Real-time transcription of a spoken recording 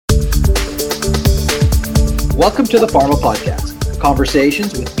Welcome to the Pharma Podcast,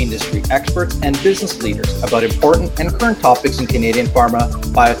 conversations with industry experts and business leaders about important and current topics in Canadian pharma,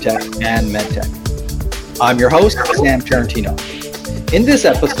 biotech, and medtech. I'm your host, Sam Tarantino. In this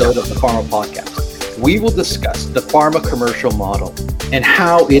episode of the Pharma Podcast, we will discuss the pharma commercial model and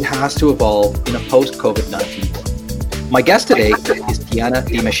how it has to evolve in a post-COVID-19 world. My guest today is Tiana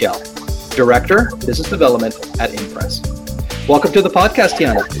DiMichele, Director, Business Development at Impress. Welcome to the podcast,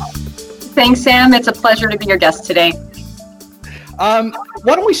 Tiana. Thanks, Sam. It's a pleasure to be your guest today. Why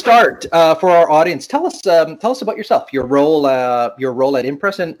don't we start for our audience? Tell us about yourself, your role at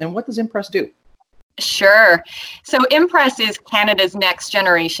Impress, and what does Impress do? Sure. So Impress is Canada's next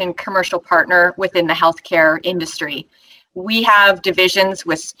generation commercial partner within the healthcare industry. We have divisions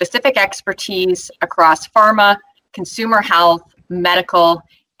with specific expertise across pharma, consumer health, medical,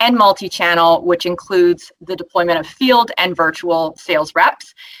 and multi-channel, which includes the deployment of field and virtual sales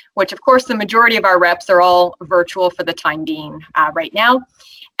reps, which of course the majority of our reps are all virtual for the time being right now,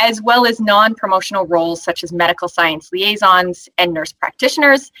 as well as non-promotional roles such as medical science liaisons and nurse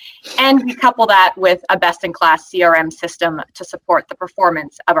practitioners. And we couple that with a best-in-class CRM system to support the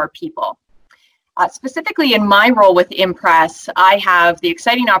performance of our people. Specifically in my role with Impress, I have the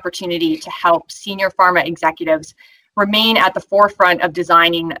exciting opportunity to help senior pharma executives remain at the forefront of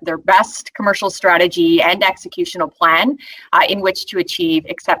designing their best commercial strategy and executional plan in which to achieve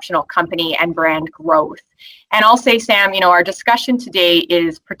exceptional company and brand growth. And I'll say, Sam, our discussion today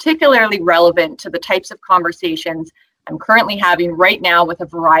is particularly relevant to the types of conversations I'm currently having right now with a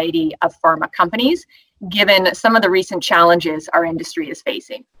variety of pharma companies, given some of the recent challenges our industry is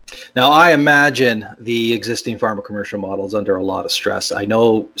facing. Now, I imagine the existing pharma commercial model is under a lot of stress. I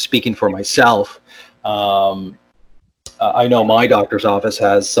know, speaking for myself, I know my doctor's office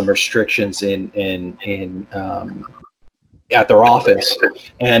has some restrictions in at their office,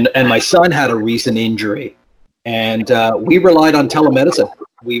 and my son had a recent injury, and we relied on telemedicine.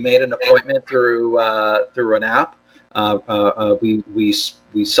 We made an appointment through an app. We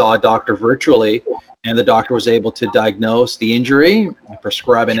saw a doctor virtually, and the doctor was able to diagnose the injury,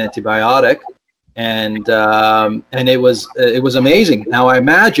 prescribe an antibiotic, and it was amazing. Now I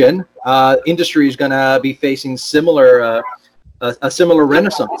imagine industry is going to be facing a similar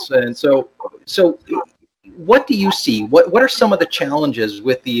renaissance, and so what do you see? What are some of the challenges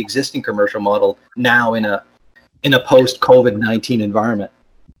with the existing commercial model now in a post COVID-19 environment?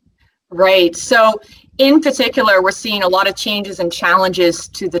 Right. So in particular, we're seeing a lot of changes and challenges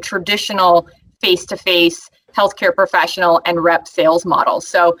to the traditional face-to-face healthcare professional and rep sales models.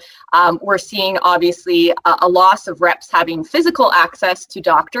 So we're seeing obviously a loss of reps having physical access to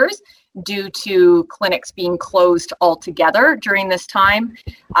doctors due to clinics being closed altogether during this time.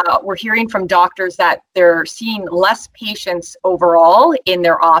 We're hearing from doctors that they're seeing less patients overall in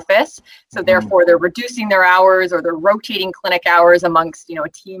their office. So therefore they're reducing their hours, or they're rotating clinic hours amongst, a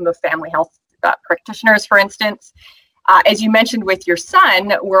team of family health practitioners, for instance. As you mentioned with your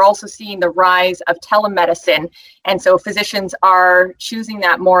son, we're also seeing the rise of telemedicine. And so physicians are choosing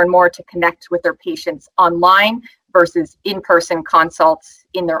that more and more to connect with their patients online versus in-person consults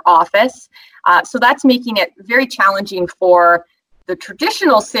in their office. So that's making it very challenging for the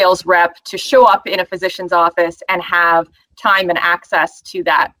traditional sales rep to show up in a physician's office and have time and access to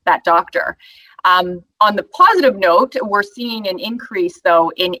that doctor. On the positive note, we're seeing an increase, though,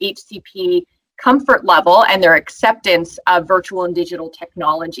 in HCP comfort level and their acceptance of virtual and digital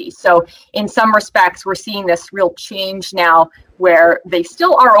technology. So in some respects, we're seeing this real change now where they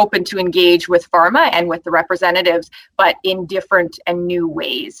still are open to engage with pharma and with the representatives, but in different and new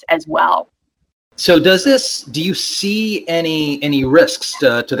ways as well. So do you see any risks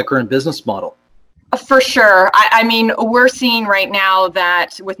to the current business model? For sure. I mean, we're seeing right now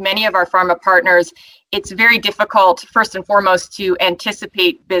that with many of our pharma partners, it's very difficult, first and foremost, to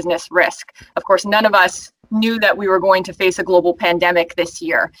anticipate business risk. Of course, none of us knew that we were going to face a global pandemic this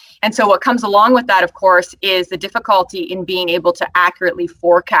year. And so what comes along with that, of course, is the difficulty in being able to accurately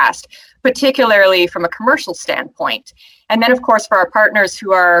forecast, particularly from a commercial standpoint. And then, of course, for our partners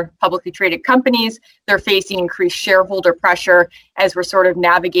who are publicly traded companies, they're facing increased shareholder pressure as we're sort of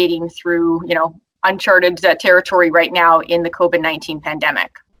navigating through, uncharted territory right now in the COVID-19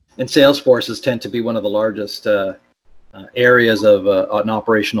 pandemic. And sales forces tend to be one of the largest areas of an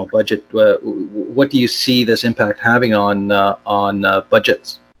operational budget. What do you see this impact having on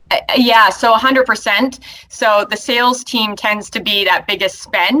budgets? Yeah, so 100%. So the sales team tends to be that biggest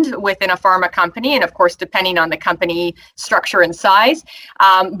spend within a pharma company, and of course, depending on the company structure and size.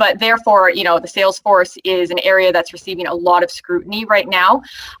 But therefore, the sales force is an area that's receiving a lot of scrutiny right now.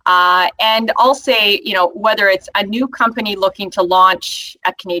 And I'll say, whether it's a new company looking to launch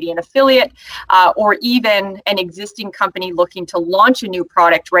a Canadian affiliate, or even an existing company looking to launch a new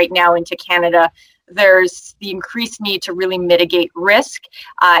product right now into Canada, there's the increased need to really mitigate risk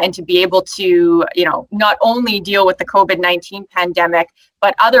and to be able to, not only deal with the COVID-19 pandemic,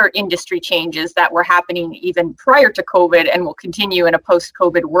 but other industry changes that were happening even prior to COVID and will continue in a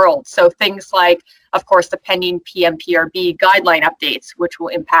post-COVID world. So things like, of course, the pending PMPRB guideline updates, which will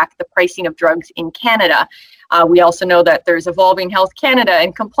impact the pricing of drugs in Canada. We also know that there's evolving Health Canada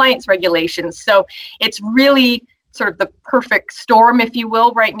and compliance regulations. So it's really sort of the perfect storm, if you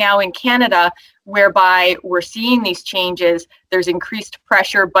will, right now in Canada, whereby we're seeing these changes, there's increased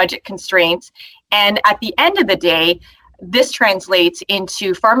pressure, budget constraints, and at the end of the day, this translates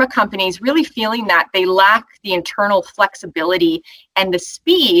into pharma companies really feeling that they lack the internal flexibility and the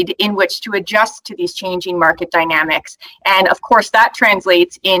speed in which to adjust to these changing market dynamics. And of course, that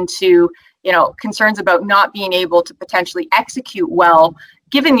translates into concerns about not being able to potentially execute well,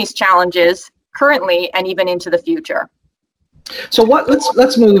 given these challenges currently and even into the future. So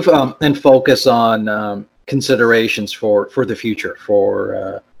let's move and focus on considerations for the future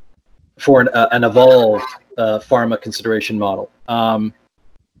for an evolved pharma consideration model.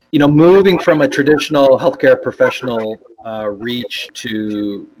 Moving from a traditional healthcare professional reach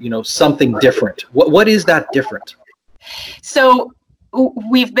to something different. What is that different? So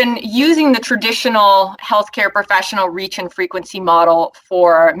we've been using the traditional healthcare professional reach and frequency model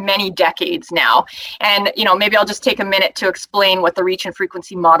for many decades now. And, maybe I'll just take a minute to explain what the reach and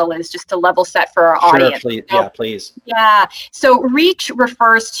frequency model is, just to level set for our audience. Please. So, yeah, please. Yeah. So reach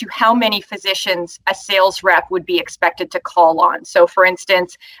refers to how many physicians a sales rep would be expected to call on. So for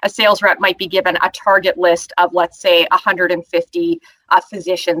instance, a sales rep might be given a target list of, let's say, 150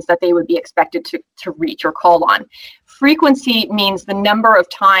 physicians that they would be expected to reach or call on. Frequency means the number of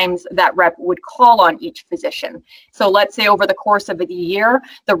times that rep would call on each physician. So let's say over the course of the year,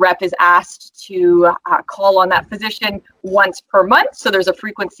 the rep is asked to call on that physician once per month. So there's a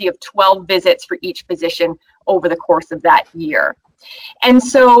frequency of 12 visits for each physician over the course of that year. And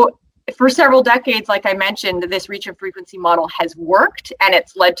so for several decades, like I mentioned, this reach and frequency model has worked, and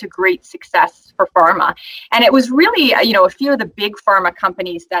it's led to great success for pharma. And it was really, a few of the big pharma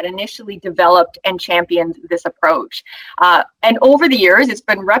companies that initially developed and championed this approach. And over the years, it's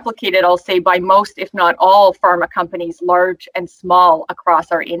been replicated, I'll say, by most, if not all, pharma companies, large and small,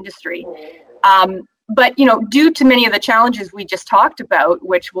 across our industry. But, due to many of the challenges we just talked about,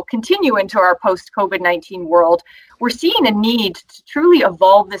 which will continue into our post-COVID-19 world, we're seeing a need to truly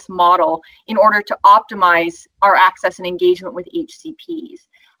evolve this model in order to optimize our access and engagement with HCPs.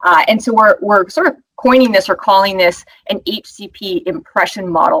 And so we're sort of coining this or calling this an HCP impression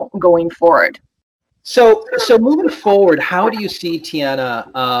model going forward. So moving forward, how do you see, Tiana,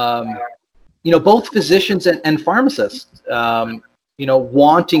 both physicians and pharmacists,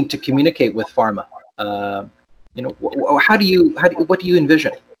 wanting to communicate with pharma? What do you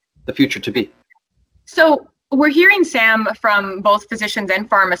envision the future to be? So we're hearing, Sam, from both physicians and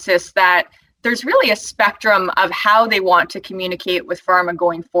pharmacists that there's really a spectrum of how they want to communicate with pharma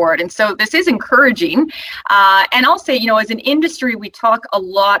going forward. And so this is encouraging. And I'll say, as an industry, we talk a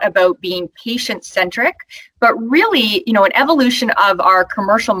lot about being patient-centric, but really, an evolution of our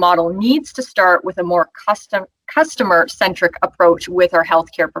commercial model needs to start with a more customer-centric approach with our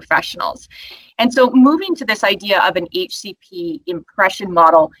healthcare professionals. And so moving to this idea of an HCP impression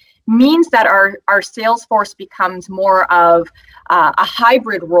model means that our sales force becomes more of a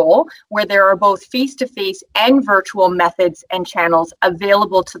hybrid role where there are both face-to-face and virtual methods and channels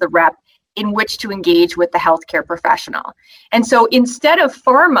available to the rep in which to engage with the healthcare professional. And so instead of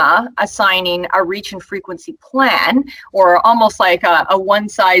pharma assigning a reach and frequency plan, or almost like a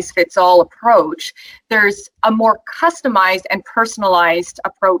one-size-fits-all approach, there's a more customized and personalized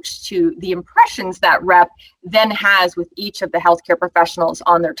approach to the impressions that rep then has with each of the healthcare professionals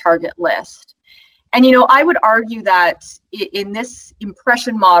on their target list. And, I would argue that in this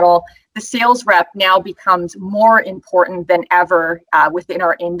impression model, the sales rep now becomes more important than ever within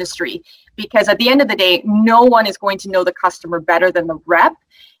our industry, because at the end of the day, no one is going to know the customer better than the rep.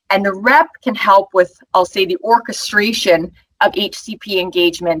 And the rep can help with, I'll say, the orchestration of HCP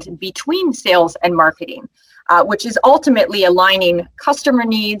engagement between sales and marketing, which is ultimately aligning customer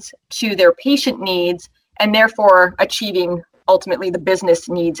needs to their patient needs and therefore achieving ultimately the business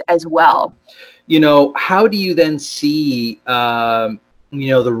needs as well. How do you then see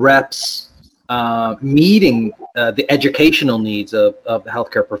the reps meeting the educational needs of the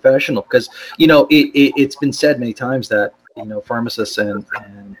healthcare professional, because it's been said many times that pharmacists and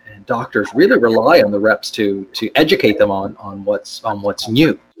doctors really rely on the reps to educate them on what's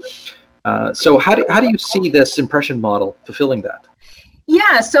new. So how do you see this impression model fulfilling that?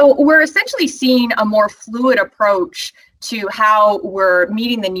 Yeah, so we're essentially seeing a more fluid approach to how we're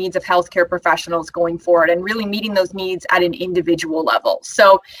meeting the needs of healthcare professionals going forward, and really meeting those needs at an individual level.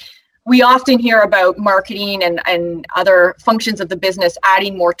 So we often hear about marketing and other functions of the business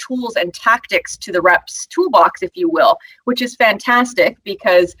adding more tools and tactics to the rep's toolbox, if you will, which is fantastic,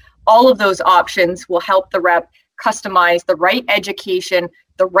 because all of those options will help the rep customize the right education,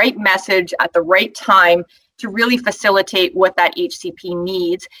 the right message at the right time to really facilitate what that HCP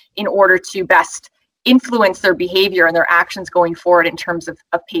needs in order to best influence their behavior and their actions going forward in terms of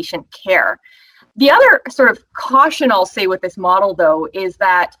patient care. The other sort of caution I'll say with this model, though, is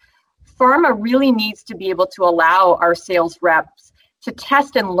that Pharma really needs to be able to allow our sales reps to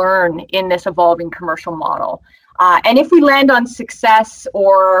test and learn in this evolving commercial model. And if we land on success,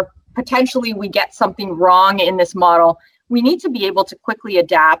 or potentially we get something wrong in this model, we need to be able to quickly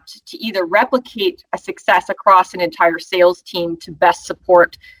adapt to either replicate a success across an entire sales team to best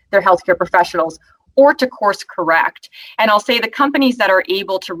support their healthcare professionals, or to course correct. And I'll say the companies that are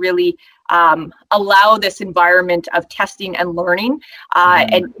able to really allow this environment of testing and learning,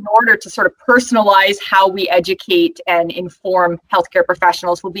 and in order to sort of personalize how we educate and inform healthcare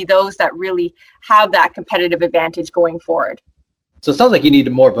professionals, will be those that really have that competitive advantage going forward. So it sounds like you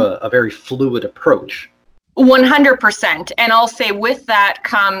need more of a very fluid approach. 100%. And I'll say with that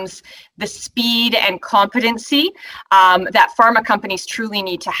comes the speed and competency that pharma companies truly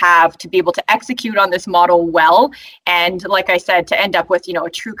need to have to be able to execute on this model well. And like I said, to end up with, a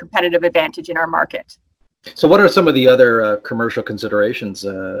true competitive advantage in our market. So what are some of the other commercial considerations,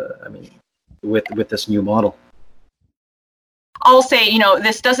 with this new model? I'll say,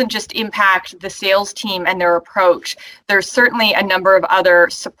 this doesn't just impact the sales team and their approach. There's certainly a number of other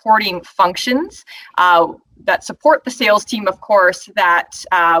supporting functions that support the sales team, of course, that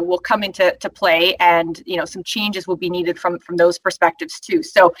will come into play, and some changes will be needed from those perspectives too.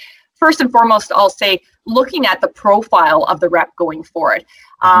 So first and foremost, I'll say, looking at the profile of the rep going forward.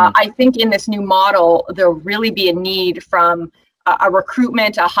 I think in this new model, there'll really be a need from a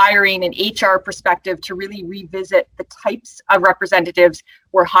recruitment, a hiring, and HR perspective to really revisit the types of representatives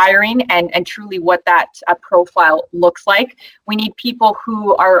we're hiring and truly what that profile looks like. We need people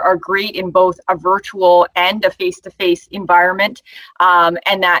who are great in both a virtual and a face-to-face environment,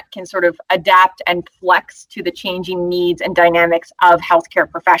 and that can sort of adapt and flex to the changing needs and dynamics of healthcare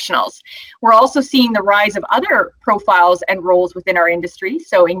professionals. We're also seeing the rise of other profiles and roles within our industry,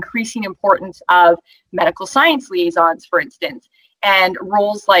 so increasing importance of medical science liaisons, for instance, and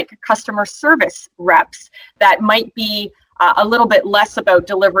roles like customer service reps that might be a little bit less about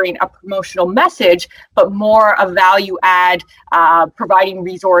delivering a promotional message, but more a value add, providing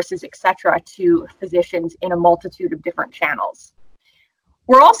resources, etc., to physicians in a multitude of different channels.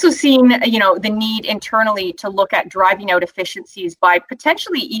 We're also seeing, the need internally to look at driving out efficiencies by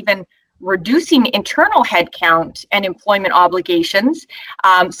potentially even reducing internal headcount and employment obligations.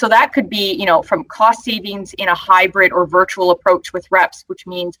 So that could be, from cost savings in a hybrid or virtual approach with reps, which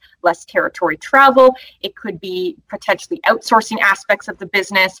means less territory travel. It could be potentially outsourcing aspects of the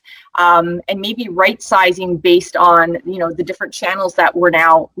business, and maybe right sizing based on, the different channels that we're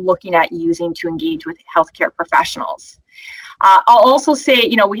now looking at using to engage with healthcare professionals. I'll also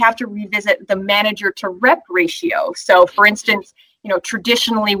say, we have to revisit the manager to rep ratio. So for instance,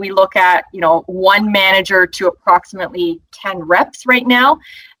 traditionally we look at, one manager to approximately 10 reps right now.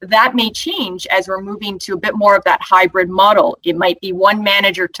 That may change as we're moving to a bit more of that hybrid model. It might be one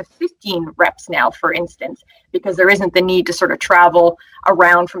manager to 15 reps now, for instance, because there isn't the need to sort of travel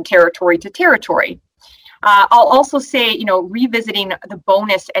around from territory to territory. I'll also say, revisiting the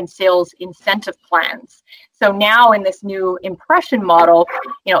bonus and sales incentive plans. So now in this new impression model,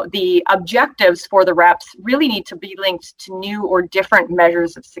 the objectives for the reps really need to be linked to new or different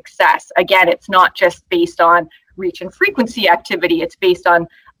measures of success. Again, it's not just based on reach and frequency activity. It's based on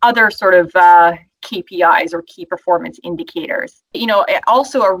other sort of KPIs or key performance indicators.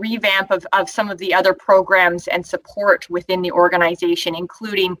 Also a revamp of some of the other programs and support within the organization,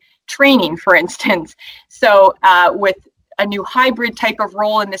 including training, for instance. So with a new hybrid type of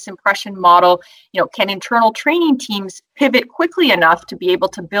role in this impression model, can internal training teams pivot quickly enough to be able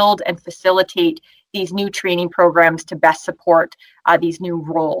to build and facilitate these new training programs to best support these new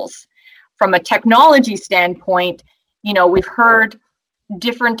roles? From a technology standpoint, we've heard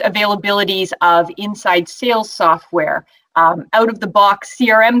different availabilities of inside sales software, out-of-the-box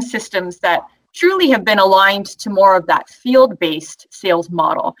CRM systems that truly have been aligned to more of that field-based sales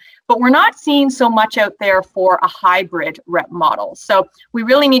model. But we're not seeing so much out there for a hybrid rep model. So we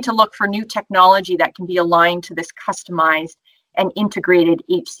really need to look for new technology that can be aligned to this customized and integrated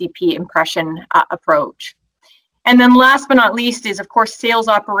HCP impression approach. And then last but not least is, of course, sales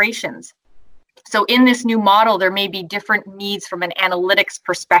operations. So in this new model, there may be different needs from an analytics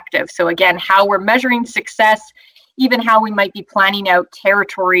perspective. So again, how we're measuring success, even how we might be planning out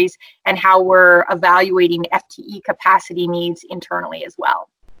territories and how we're evaluating FTE capacity needs internally as well.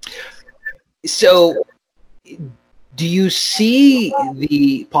 So do you see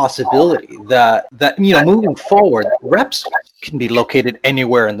the possibility that moving forward, reps can be located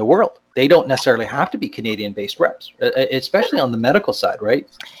anywhere in the world? They don't necessarily have to be Canadian-based reps, especially on the medical side, right?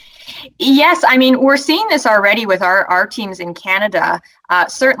 Yes, I mean, we're seeing this already with our teams in Canada.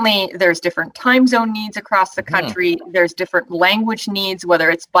 Certainly, there's different time zone needs across the country. There's different language needs, whether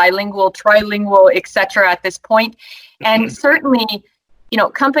it's bilingual, trilingual, et cetera, at this point. And certainly,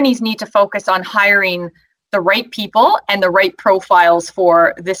 companies need to focus on hiring the right people and the right profiles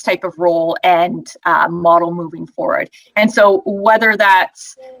for this type of role and model moving forward. And so whether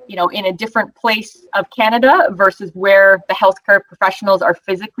that's, in a different place of Canada versus where the healthcare professionals are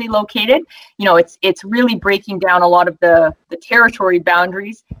physically located, it's really breaking down a lot of the territory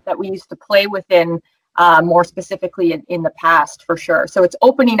boundaries that we used to play within more specifically in the past, for sure. So it's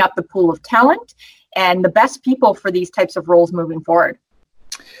opening up the pool of talent and the best people for these types of roles moving forward.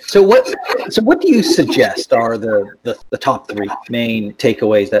 So what do you suggest are the top three main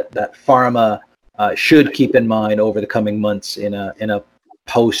takeaways that Pharma should keep in mind over the coming months in a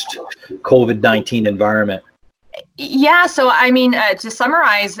post COVID-19 environment? Yeah, so I mean, to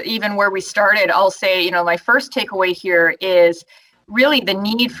summarize even where we started, I'll say, my first takeaway here is really the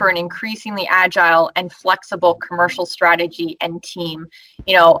need for an increasingly agile and flexible commercial strategy and team.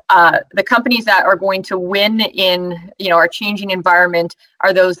 The companies that are going to win in, our changing environment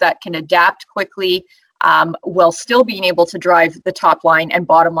are those that can adapt quickly while still being able to drive the top line and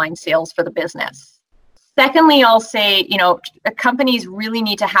bottom line sales for the business. Secondly, I'll say, companies really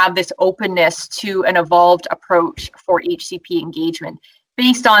need to have this openness to an evolved approach for HCP engagement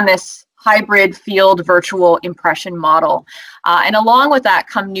based on this hybrid field virtual impression model. And along with that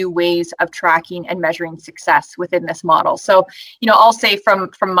come new ways of tracking and measuring success within this model. So, I'll say from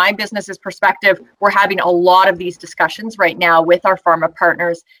my business's perspective, we're having a lot of these discussions right now with our pharma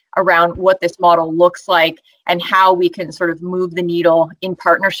partners around what this model looks like and how we can sort of move the needle in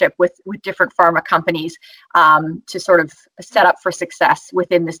partnership with different pharma companies to sort of set up for success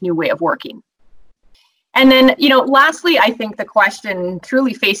within this new way of working. And then, lastly, I think the question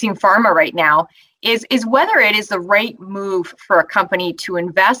truly facing pharma right now is whether it is the right move for a company to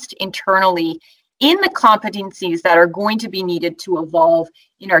invest internally in the competencies that are going to be needed to evolve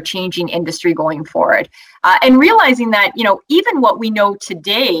in our changing industry going forward. And realizing that, even what we know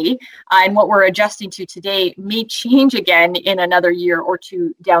today and what we're adjusting to today may change again in another year or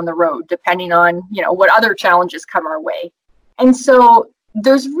two down the road, depending on, what other challenges come our way. And so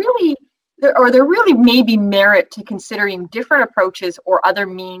there really may be merit to considering different approaches or other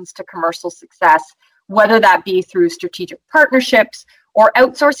means to commercial success, whether that be through strategic partnerships or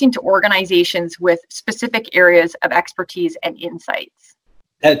outsourcing to organizations with specific areas of expertise and insights.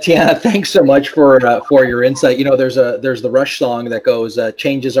 Tiana, thanks so much for your insight. There's the Rush song that goes,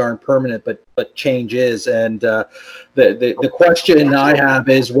 "Changes aren't permanent, but change is." And the question I have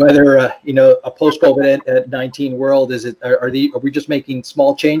is whether a post COVID-19 world are we just making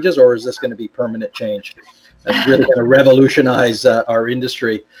small changes, or is this going to be permanent change that's really going to revolutionize our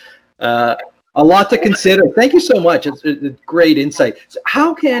industry? A lot to consider. Thank you so much. It's a great insight. So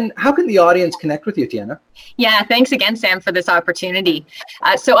how can the audience connect with you, Tiana? Yeah, thanks again, Sam, for this opportunity.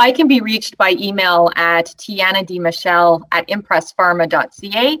 So I can be reached by email at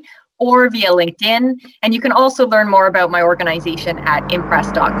tianadmichelle@impresspharma.ca or via LinkedIn. And you can also learn more about my organization at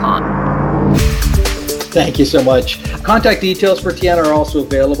impress.com. Thank you so much. Contact details for Tiana are also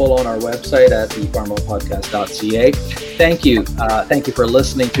available on our website at thepharmapodcast.ca. Thank you. Thank you for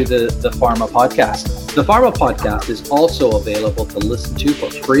listening to the Pharma Podcast. The Pharma Podcast is also available to listen to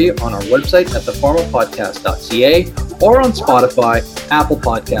for free on our website at thepharmapodcast.ca or on Spotify, Apple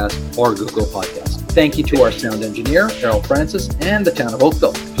Podcasts, or Google Podcasts. Thank you to our sound engineer, Errol Francis, and the town of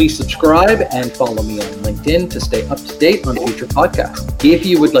Oakville. Please subscribe and follow me on LinkedIn to stay up to date on future podcasts. If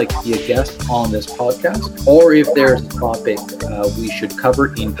you would like to be a guest on this podcast, or if there's a topic we should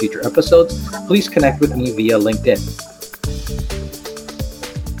cover in future episodes, please connect with me via LinkedIn.